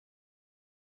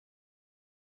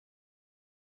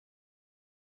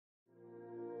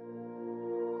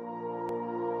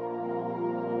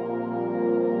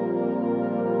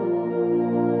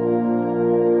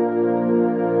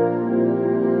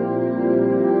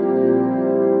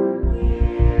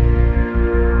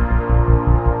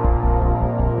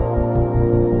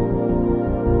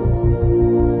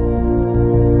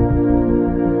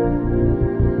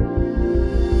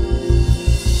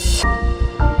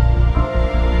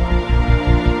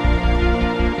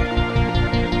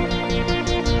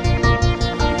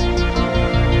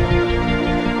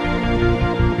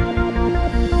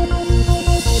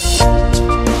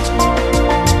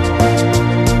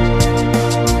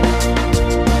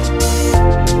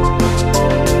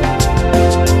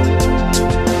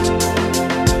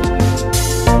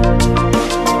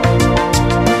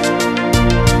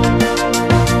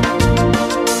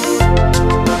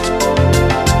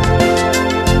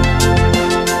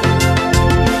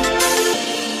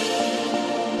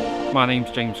My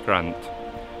name's James Grant.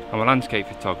 I'm a landscape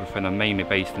photographer and I'm mainly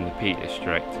based in the Peak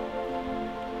District.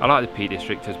 I like the Peak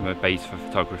District as my base for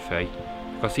photography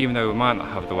because even though we might not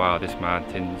have the wildest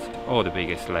mountains or the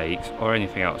biggest lakes or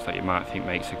anything else that you might think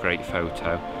makes a great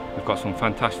photo, we've got some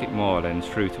fantastic moorlands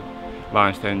through to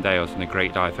limestone dales and a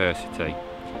great diversity.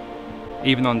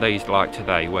 Even on days like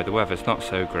today where the weather's not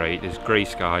so great, there's grey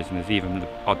skies and there's even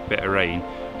the odd bit of rain,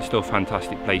 there's still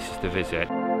fantastic places to visit.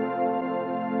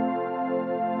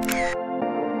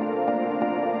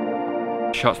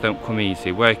 Shots don't come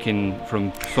easy. Working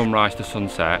from sunrise to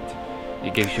sunset,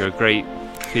 it gives you a great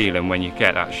feeling when you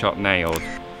get that shot nailed.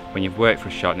 When you've worked for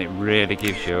a shot, and it really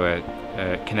gives you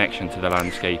a connection to the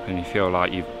landscape and you feel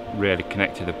like you've really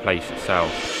connected the place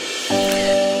itself.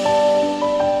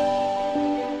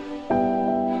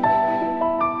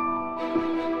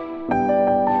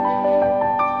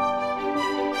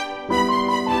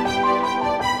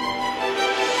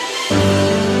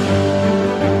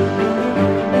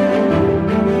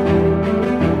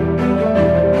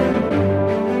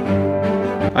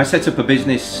 I set up a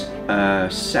business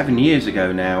 7 years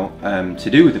ago now to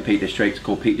do with the Peak District,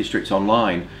 called Peak District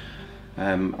Online.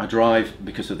 I drive,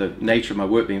 because of the nature of my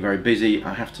work being very busy,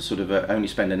 I have to sort of only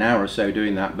spend an hour or so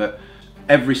doing that, but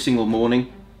every single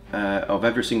morning of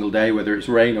every single day, whether it's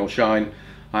rain or shine,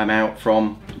 I'm out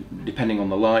from, depending on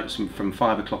the lights, from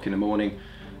 5 o'clock in the morning,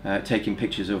 taking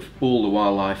pictures of all the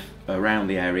wildlife around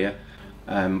the area.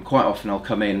 Quite often I'll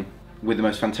come in with the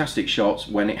most fantastic shots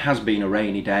when it has been a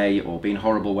rainy day or been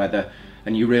horrible weather,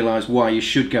 and you realise why you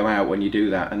should go out when you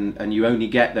do that, and you only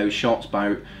get those shots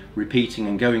by repeating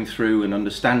and going through and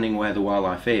understanding where the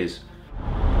wildlife is.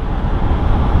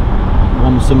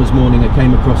 One summer's morning I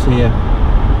came across here,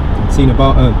 I'd seen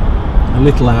about a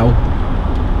little owl,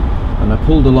 and I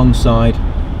pulled alongside,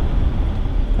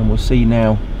 and we'll see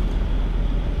now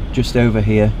just over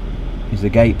here is the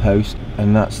gatepost,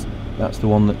 and that's the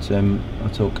one that I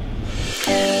took.